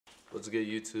What's good,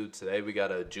 YouTube? Today we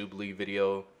got a Jubilee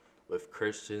video with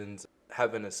Christians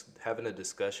having a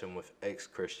discussion with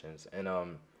ex-Christians, and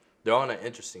they're on an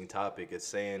interesting topic. It's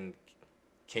saying,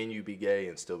 can you be gay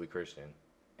and still be Christian?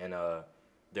 And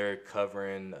they're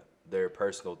covering their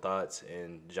personal thoughts,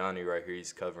 and Johnny right here,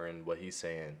 he's covering what he's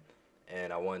saying.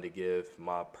 And I wanted to give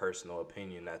my personal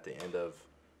opinion at the end of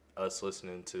us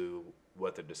listening to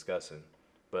what they're discussing.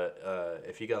 But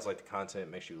if you guys like the content,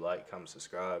 make sure you like, comment,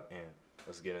 subscribe, and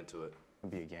let's get into it.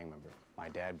 Be a gang member. My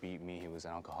dad beat me, he was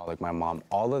an alcoholic. My mom,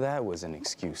 all of that was an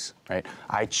excuse, right?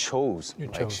 I chose,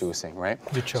 like she was saying, right?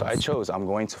 You chose. So I chose, I'm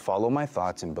going to follow my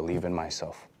thoughts and believe in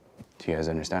myself. Do you guys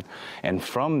understand? And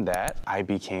from that, I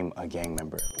became a gang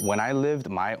member. When I lived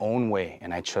my own way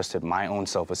and I trusted my own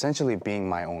self, essentially being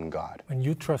my own God. When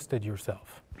you trusted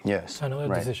yourself. Yes. Another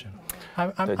right. decision.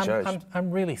 I'm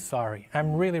really sorry.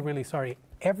 I'm really, really sorry.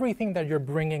 Everything that you're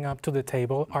bringing up to the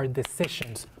table are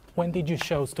decisions. When did you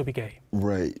choose to be gay?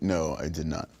 Right, no, I did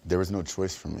not. There was no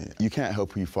choice for me. You can't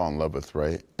help who you fall in love with,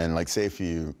 right? And like, say if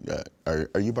you, are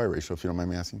you biracial, if you don't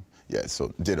mind me asking? Yeah,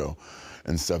 so ditto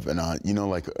and stuff. And you know,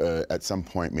 like at some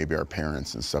point, maybe our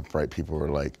parents and stuff, right? People were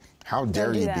like, how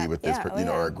dare you be with this, you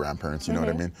know, our grandparents, you know what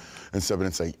I mean? And stuff, and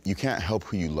it's like, you can't help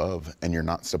who you love and you're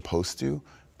not supposed to,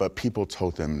 but people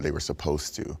told them they were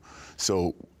supposed to.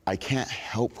 So I can't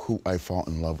help who I fall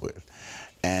in love with.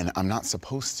 And I'm not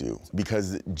supposed to,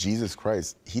 because Jesus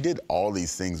Christ, he did all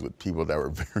these things with people that were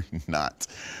very not,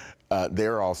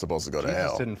 they're all supposed to go to hell.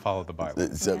 Jesus didn't follow the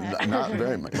Bible. So, not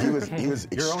very much. He was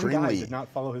Your own guy did not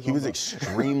follow his he own was law.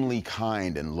 extremely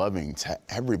kind and loving to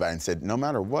everybody and said, no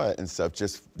matter what and stuff,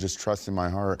 just trust in my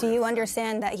heart. Do you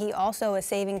understand that he also is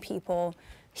saving people,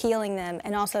 healing them,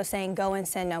 and also saying, go and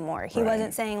sin no more? He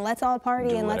wasn't saying, let's all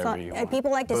party and let's all,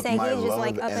 people like to say he's just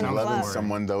like up in a club. Loving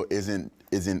someone though isn't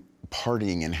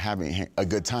partying and having a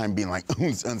good time, being like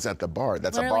at the bar.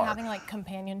 That's literally a bar. having like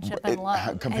companionship and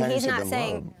love. And he's not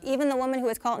saying, even the woman who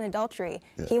was caught in adultery,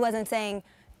 he wasn't saying,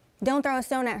 don't throw a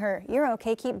stone at her. You're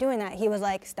okay, keep doing that. He was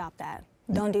like, stop that.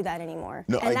 Don't do that anymore.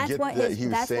 No, and I get that he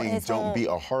was saying don't be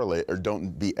a harlot or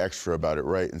don't be extra about it,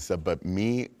 right, and stuff. But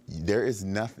me, there is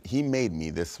nothing. He made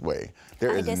me this way.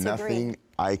 There is nothing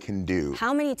I can do.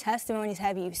 How many testimonies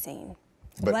have you seen?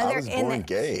 But I was born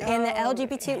gay. In the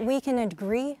LGBT, we can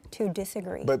agree to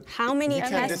disagree. But how many you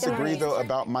can't disagree though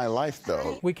about my life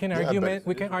though. We can argue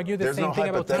the same thing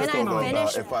about testimony.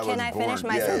 Can I finish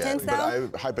my sentence though?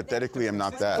 But I hypothetically am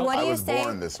not that. What do I you was say,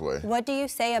 born this way. What do you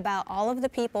say about all of the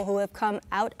people who have come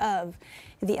out of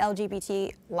the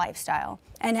LGBT lifestyle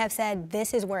and have said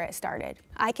this is where it started?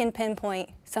 I can pinpoint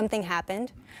something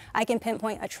happened. I can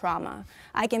pinpoint a trauma.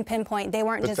 I can pinpoint they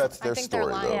weren't but just. That's their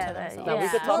story, though.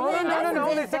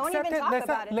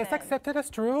 Let's accept it as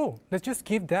true. Let's just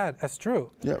give that as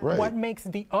true. Yeah, right. What makes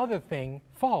the other thing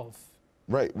false?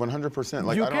 Right, 100%.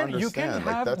 Like, I don't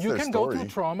understand. You can go through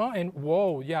trauma and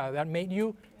whoa, yeah, that made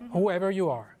you whoever you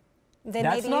are.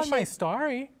 That's not my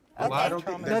story. Well, I don't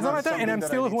think that's not my story, and I'm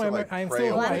still who I am. I'm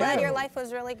glad your life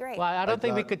was really great. Well, I don't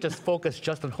think we could just focus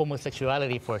just on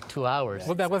homosexuality for 2 hours.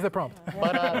 Well, that was the prompt.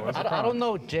 But I don't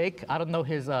know Jake. I don't know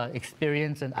his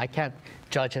experience, and I can't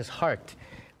judge his heart.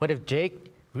 But if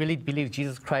Jake really believes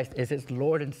Jesus Christ is his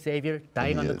Lord and Savior,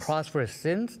 dying on the cross for his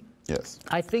sins,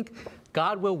 I think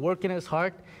God will work in his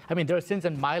heart. I mean, there are sins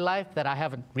in my life that I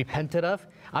haven't repented of.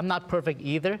 I'm not perfect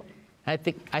either. I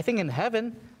think in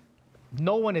heaven,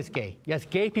 no one is gay. Yes,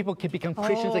 gay people can become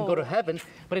Christians and go to heaven,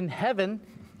 but in heaven,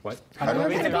 what? I don't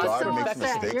think God makes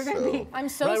mistakes, though. I'm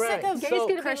so sick of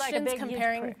Christians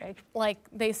comparing, like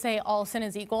they say all sin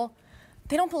is equal.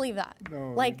 They don't believe that.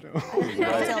 No, like,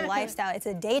 it's a lifestyle. It's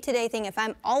a day-to-day thing. If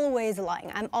I'm always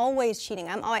lying, I'm always cheating.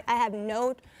 I have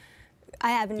no.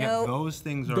 Those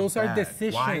things are Those bad. are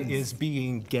decisions. Why is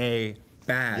being gay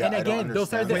bad? And again,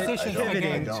 those are decisions.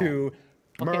 Pivoting to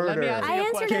murder, I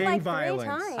answered it like 3 violence.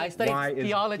 times. I studied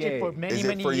theology for many, many years. Is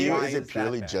it for you? Is it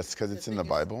purely just because it's in the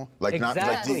Bible? Like not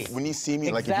like when you see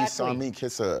me, like if you saw me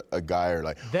kiss a guy or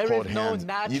like hold hands,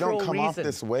 you don't come off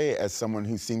this way as someone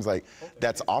who seems like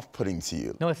that's off-putting to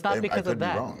you. No, it's not because of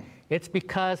that. It's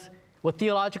because, well,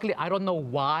 theologically, I don't know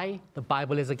why the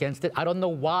Bible is against it. I don't know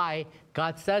why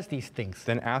God says these things.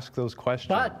 Then ask those questions.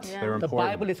 But They're important. the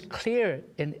Bible is clear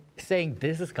in saying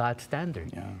this is God's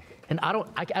standard. Yeah. And I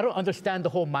don't understand the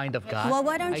whole mind of God. Well,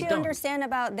 what don't you understand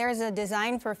about there's a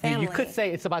design for family? You could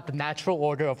say it's about the natural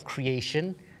order of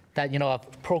creation, that, you know,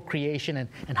 of procreation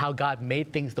and how God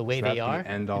made things the way they are.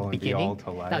 End all and be all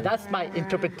to life? Now, that's my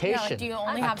interpretation. Yeah, like, do you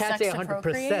only I have can't sex say to 100%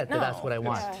 procreate? that that's what I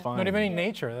want. Not even in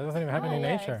nature. That doesn't even happen in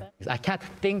nature. I can't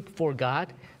think for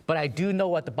God, But I do know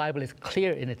what the Bible is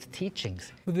clear in its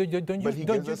teachings. But he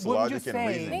gives us logic and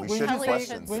reasoning. We should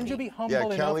question. Wouldn't you be humble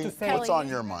Kelly, enough to say? what's on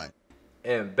your mind?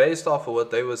 And based off of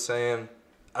what they were saying,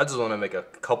 I just want to make a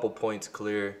couple points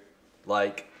clear.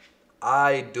 Like,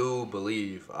 I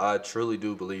truly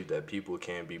do believe that people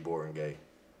can be born gay.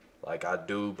 Like, I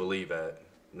do believe that.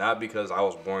 Not because I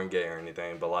was born gay or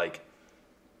anything, but like,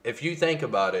 if you think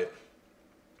about it,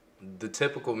 the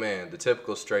typical man, the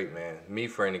typical straight man, me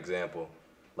for an example,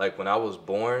 like when I was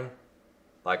born,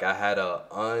 like I had a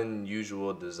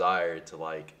unusual desire to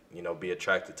like, you know, be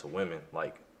attracted to women.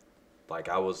 Like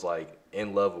I was like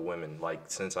in love with women, like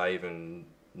since I even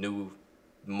knew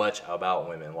much about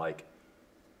women. Like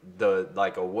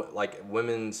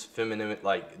women's feminine,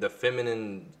 like the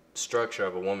feminine structure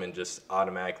of a woman just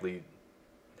automatically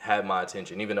had my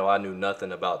attention, even though I knew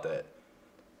nothing about that.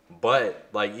 But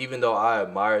like, even though I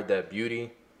admired that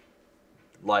beauty,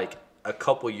 like a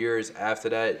couple years after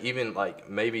that, even like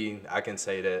maybe I can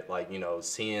say that like, you know,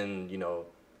 seeing, you know,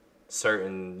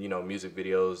 certain, you know, music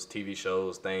videos, TV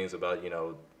shows, things about, you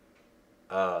know,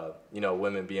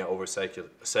 women being over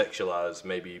sexualized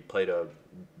maybe played a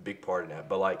big part in that.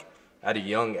 But like at a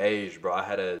young age, bro,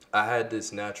 I had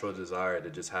this natural desire to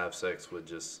just have sex with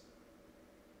just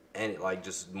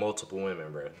multiple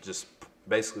women, bro. Just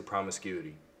basically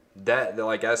promiscuity. That's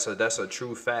a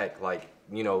true fact. Like,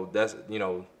 you know, that's, you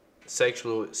know,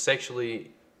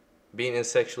 being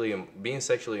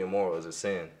sexually immoral is a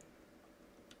sin.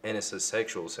 And it's a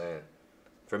sexual sin.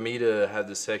 For me to have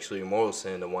the sexually immoral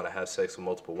sin to want to have sex with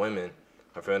multiple women,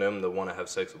 or for them to want to have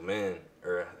sex with men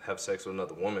or have sex with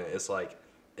another woman, it's like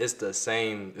it's the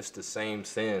same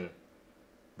sin,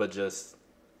 but just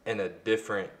in a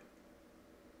different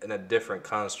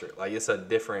construct. Like it's a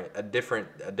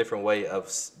different way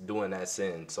of doing that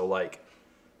sin. So like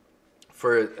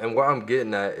and what I'm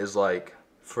getting at is like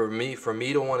for me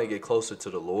to want to get closer to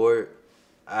the Lord,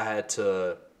 I had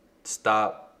to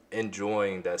stop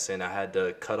enjoying that sin. I had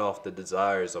to cut off the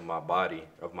desires of my body,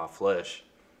 of my flesh.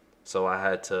 So I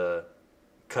had to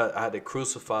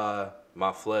crucify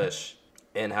my flesh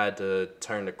and had to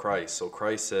turn to Christ. So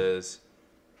Christ says,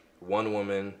 one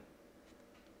woman,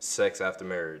 sex after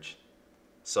marriage.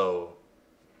 So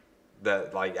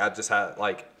that like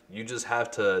you just have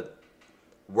to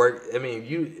work. I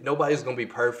mean, nobody's gonna be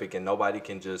perfect, and nobody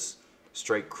can just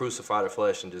straight crucify the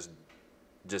flesh and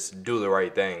just do the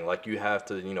right thing. Like you have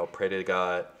to, you know, pray to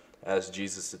God, ask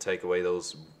Jesus to take away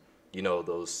those, you know,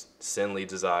 those sinly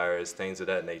desires, things of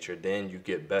that nature. Then you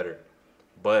get better.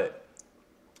 But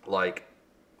like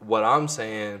what I'm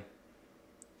saying,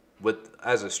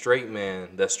 as a straight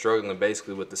man that's struggling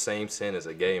basically with the same sin as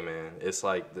a gay man, it's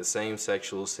like the same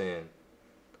sexual sin.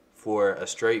 For a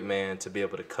straight man to be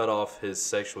able to cut off his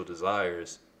sexual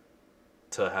desires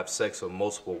to have sex with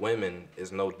multiple women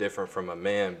is no different from a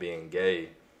man being gay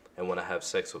and want to have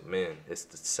sex with men. It's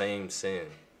the same sin,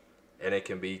 and it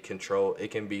can be controlled.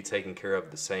 It can be taken care of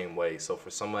the same way. So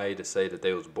for somebody to say that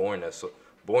they was born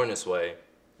this way,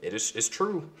 it's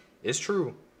true. It's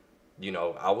true. You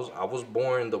know, I was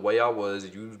born the way I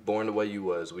was. You was born the way you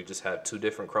was. We just have two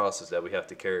different crosses that we have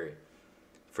to carry.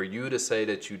 For you to say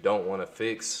that you don't want to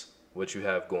fix what you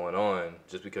have going on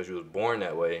just because you was born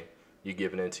that way, you're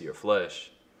giving into your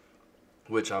flesh.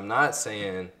 Which I'm not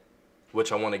saying,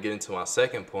 which I want to get into my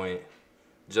second point,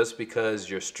 just because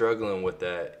you're struggling with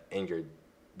that and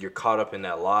you're caught up in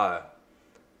that lie,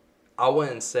 I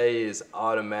wouldn't say is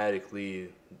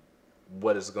automatically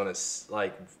what is going to,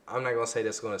 like, I'm not going to say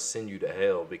that's going to send you to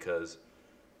hell, because,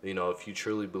 you know, if you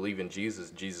truly believe in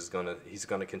Jesus, he's going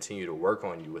to continue to work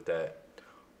on you with that.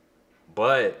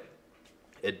 But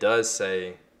it does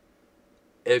say,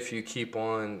 if you keep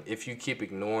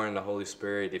ignoring the Holy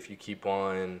Spirit, if you keep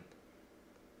on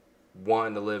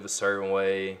wanting to live a certain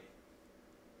way,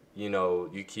 you know,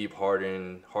 you keep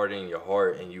hardening your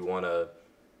heart and you want to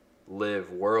live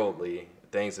worldly,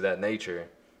 things of that nature,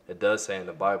 it does say in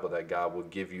the Bible that God will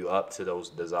give you up to those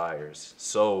desires.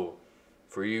 So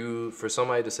for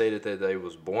somebody to say that they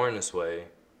was born this way,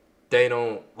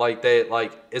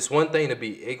 it's one thing to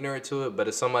be ignorant to it, but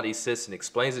if somebody sits and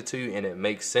explains it to you and it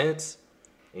makes sense,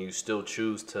 and you still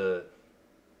choose to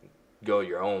go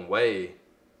your own way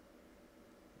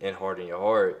and harden your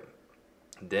heart,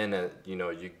 then you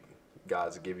know,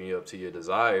 God's giving you up to your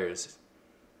desires,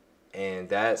 and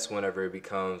that's whenever it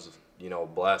becomes, you know,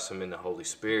 blaspheming the Holy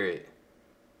Spirit.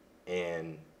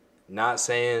 And not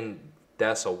saying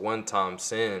that's a one-time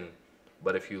sin,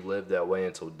 but if you live that way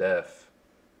until death,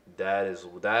 that's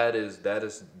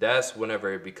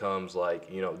whenever it becomes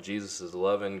like, you know, Jesus is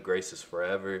loving, grace is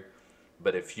forever.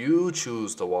 But if you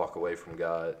choose to walk away from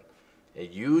God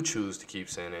and you choose to keep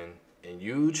sinning and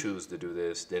you choose to do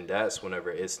this, then that's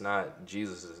whenever it's not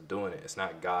Jesus is doing it. It's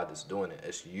not God that's doing it.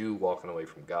 It's you walking away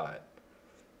from God.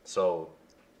 So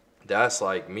that's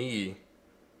like me,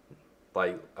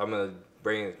 like, I'm going to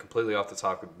bring it completely off the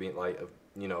topic of being like,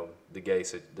 you know, the gay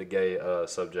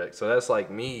subject. So that's like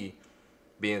me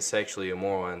being sexually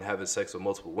immoral and having sex with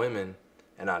multiple women,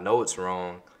 and I know it's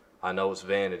wrong. I know it's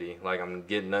vanity. Like, I'm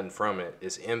getting nothing from it.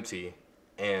 It's empty.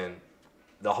 And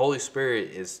the Holy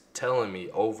Spirit is telling me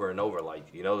over and over, like,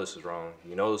 you know this is wrong.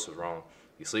 You know this is wrong.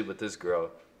 You sleep with this girl.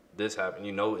 This happened.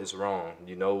 You know it's wrong.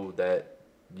 You know that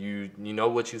you know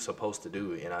what you're supposed to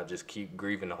do. And I just keep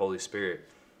grieving the Holy Spirit.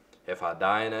 If I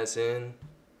die in that sin,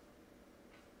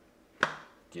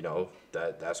 you know,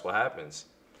 that's what happens.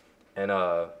 And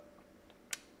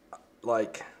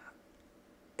like,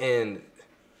 and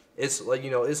it's like, you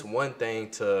know, it's one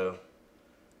thing to,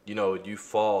 you know, you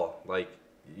fall, like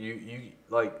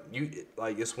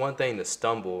it's one thing to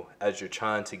stumble as you're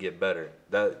trying to get better.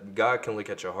 That God can look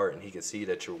at your heart and he can see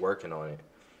that you're working on it.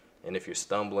 And if you're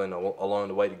stumbling along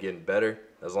the way to getting better,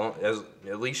 as long as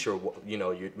at least you're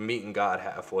meeting God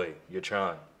halfway, you're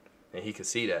trying, and he can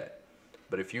see that.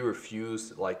 But if you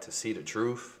refuse like to see the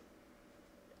truth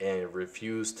and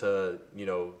refuse to, you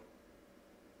know,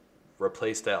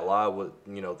 replace that lie with,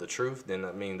 you know, the truth, then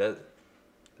I mean, that,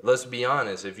 let's be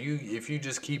honest, if you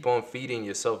just keep on feeding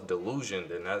yourself delusion,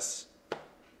 then that's,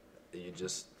 you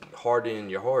just harden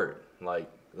your heart. Like,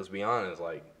 let's be honest,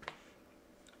 like,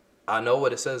 I know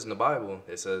what it says in the Bible.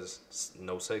 It says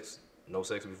no sex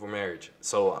before marriage.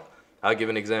 So I'll give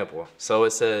an example. So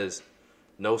it says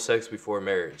no sex before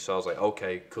marriage. So I was like,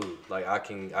 okay, cool. Like, I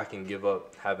can give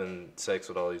up having sex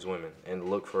with all these women and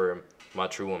look for my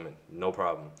true woman. No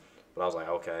problem. But I was like,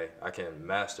 okay, I can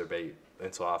masturbate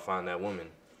until I find that woman.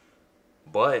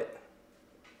 But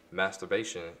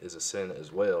masturbation is a sin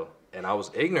as well. And I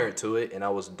was ignorant to it, and I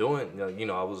was doing,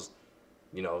 I was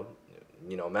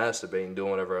masturbating,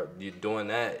 doing whatever, doing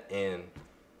that. And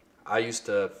I used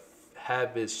to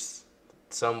have this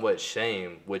somewhat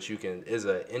shame, which is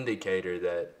an indicator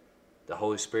that the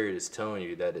Holy Spirit is telling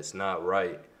you that it's not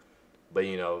right. But,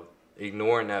 you know,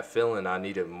 ignoring that feeling, I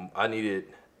needed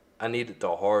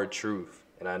the hard truth.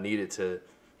 And I needed to,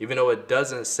 even though it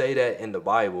doesn't say that in the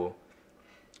Bible,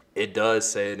 it does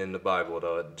say it in the Bible,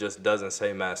 though. It just doesn't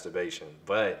say masturbation.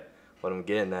 But what I'm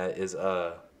getting at is,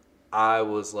 I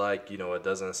was like, it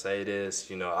doesn't say this.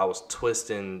 I was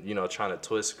twisting, trying to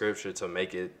twist scripture to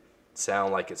make it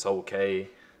sound like it's okay.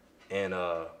 And,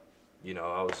 I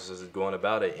was just going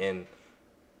about it. And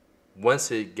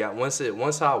once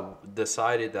I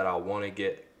decided that I want to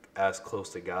get as close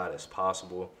to God as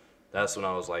possible, that's when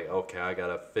I was like, okay, I got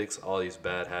to fix all these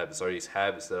bad habits, or these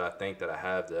habits that I think that I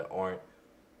have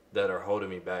that are holding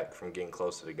me back from getting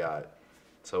closer to God.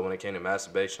 So when it came to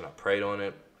masturbation, I prayed on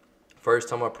it. First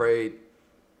time I prayed,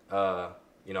 I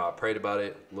prayed about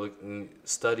it,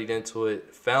 studied into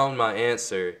it, found my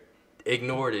answer,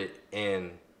 ignored it,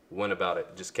 and went about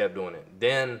it, just kept doing it.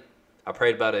 Then I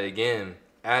prayed about it again,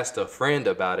 asked a friend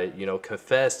about it,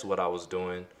 confessed what I was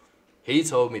doing. He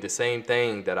told me the same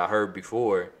thing that I heard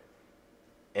before.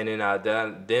 And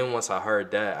then once I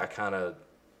heard that,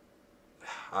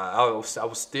 I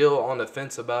was still on the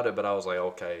fence about it, but I was like,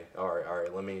 okay, all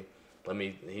right, let me,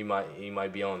 he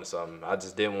might be on to something. I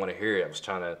just didn't want to hear it. I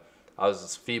was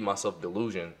just feeding myself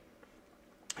delusion.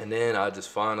 And then I just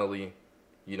finally,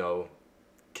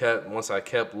 once I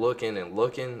kept looking and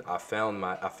looking, I found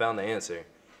the answer.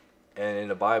 And in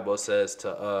the Bible it says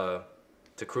to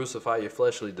crucify your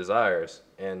fleshly desires.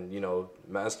 And,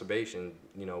 masturbation,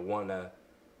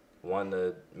 wanting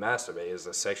to masturbate is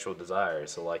a sexual desire.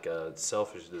 So like a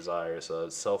selfish desire, it's a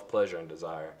self-pleasuring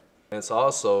desire. And it's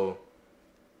also,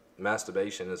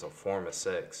 masturbation is a form of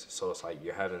sex. So it's like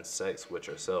you're having sex with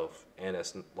yourself. And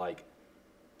it's like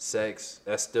sex,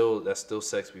 that's still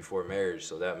sex before marriage.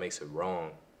 So that makes it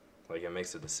wrong. Like, it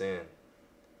makes it a sin.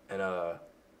 And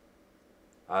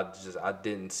I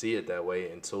didn't see it that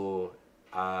way until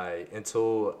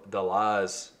the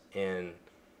lies and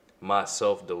my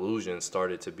self-delusion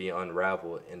started to be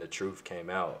unraveled and the truth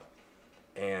came out.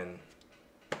 And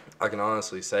I can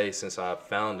honestly say, since I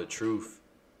found the truth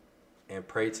and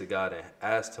prayed to God and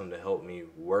asked him to help me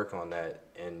work on that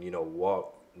and,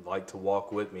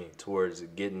 walk with me towards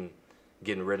getting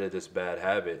rid of this bad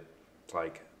habit,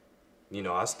 like,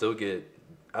 I still get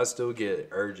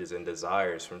urges and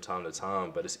desires from time to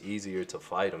time, but it's easier to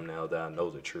fight them now that I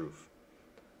know the truth.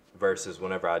 Versus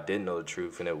whenever I didn't know the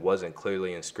truth and it wasn't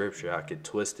clearly in scripture, I could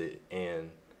twist it and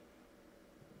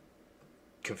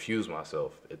confuse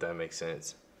myself, if that makes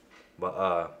sense.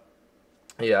 But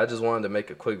yeah, I just wanted to make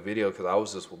a quick video because I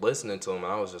was just listening to him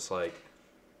and I was just like,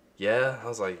 yeah, I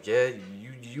was like, yeah,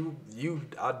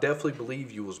 I definitely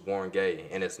believe you was born gay,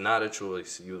 and it's not a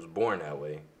choice. You was born that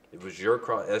way. It was your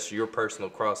cross. That's your personal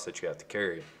cross that you have to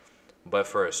carry. But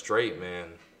for a straight man,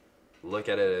 look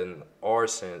at it in our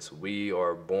sense. We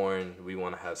are born. We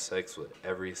want to have sex with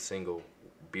every single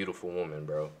beautiful woman,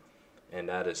 bro, and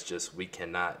that is just, we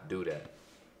cannot do that.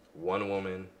 One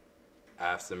woman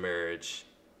after marriage,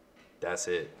 that's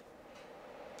it.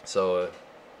 So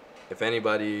if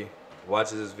anybody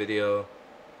watches this video,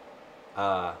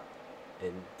 and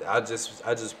I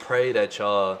just pray that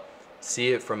y'all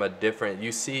see it from a different,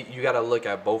 you gotta look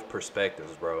at both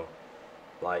perspectives, bro.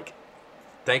 Like,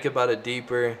 think about it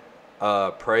deeper,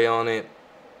 pray on it.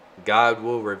 God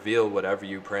will reveal whatever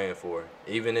you're praying for.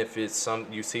 Even if it's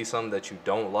you see something that you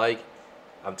don't like,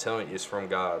 I'm telling you, it's from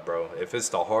God, bro. If it's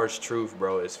the harsh truth,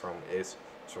 bro, it's from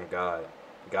God.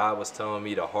 God was telling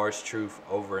me the harsh truth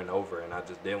over and over, and I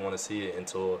just didn't want to see it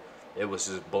until it was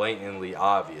just blatantly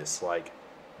obvious. Like,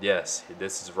 yes,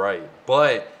 this is right.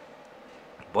 But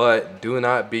do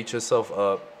not beat yourself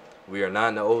up. We are not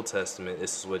in the Old Testament.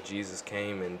 This is what Jesus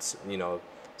came and,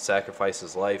 sacrificed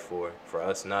his life for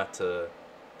us not to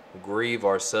grieve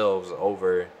ourselves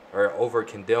over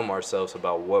condemn ourselves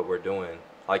about what we're doing.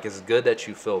 Like, it's good that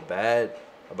you feel bad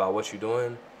about what you're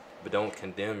doing, but don't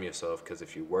condemn yourself, because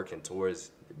if you're working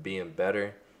towards being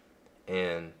better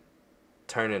and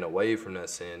turning away from that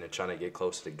sin and trying to get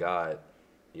closer to God,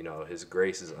 his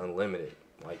grace is unlimited.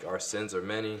 Like, our sins are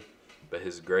many, but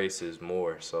his grace is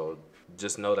more. So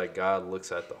just know that God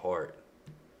looks at the heart,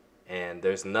 and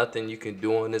there's nothing you can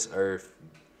do on this earth.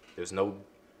 There's no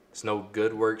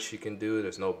good works you can do.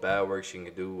 There's no bad works you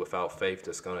can do without faith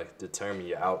that's going to determine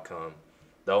your outcome.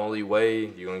 The only way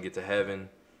you're going to get to heaven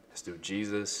is through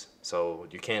Jesus. So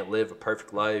you can't live a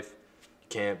perfect life.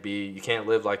 You can't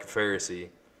live like a Pharisee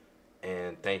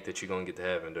and think that you're going to get to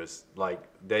heaven. There's, like,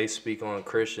 they speak on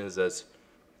Christians that's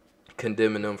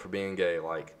condemning them for being gay.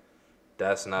 Like,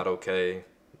 that's not okay.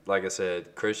 Like I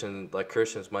said,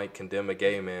 Christians might condemn a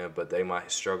gay man, but they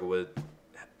might struggle with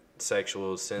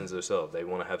sexual sins themselves. They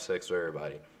want to have sex with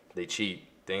everybody. They cheat,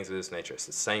 things of this nature. It's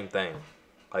the same thing,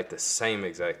 like the same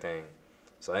exact thing.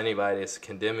 So anybody that's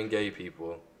condemning gay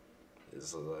people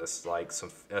that's a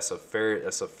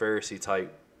Pharisee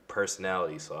type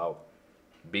personality. So I'll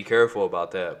be careful about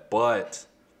that. But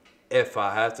if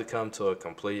I have to come to a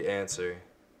complete answer,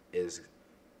 is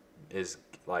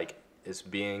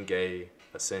being gay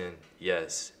a sin?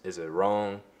 Yes. Is it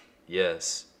wrong?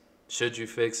 Yes. Should you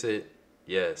fix it?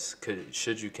 Yes.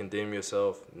 Should you condemn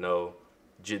yourself? No.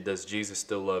 Does Jesus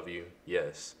still love you?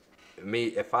 Yes.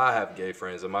 If I have gay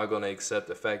friends, am I going to accept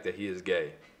the fact that he is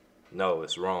gay? No,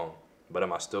 it's wrong. But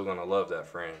am I still going to love that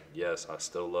friend? Yes, I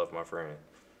still love my friend.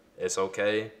 It's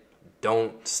okay.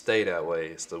 Don't stay that way.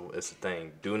 It's the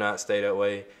thing. Do not stay that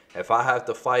way. If I have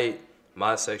to fight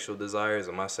my sexual desires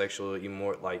and my sexual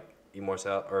immorality,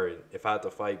 or if I have to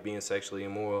fight being sexually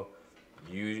immoral,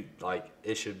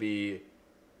 it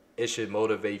should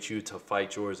motivate you to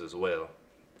fight yours as well.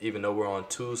 Even though we're on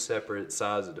two separate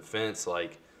sides of the fence,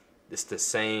 like, it's the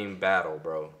same battle,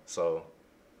 bro. So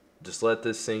just let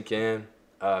this sink in.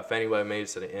 If anybody made it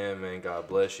to the end, man, God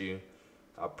bless you.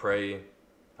 I pray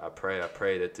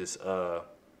that this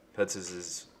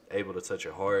is able to touch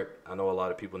your heart. I know a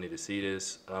lot of people need to see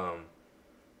this.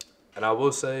 And I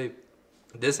will say,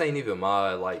 this ain't even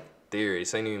my theory.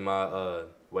 This ain't even my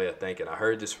way of thinking. I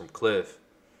heard this from Cliff,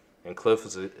 and Cliff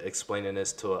was explaining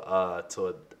this to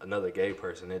another gay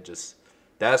person.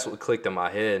 That's what clicked in my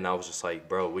head, and I was just like,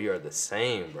 bro, we are the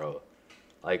same, bro.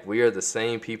 Like, we are the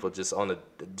same people, just on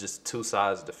just two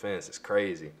sides of the fence. It's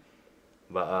crazy.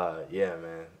 But yeah,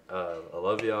 man. I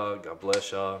love y'all. God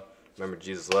bless y'all. Remember,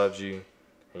 Jesus loves you,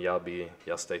 and y'all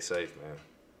stay safe, man.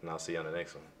 And I'll see you on the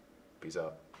next one. Peace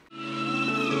out.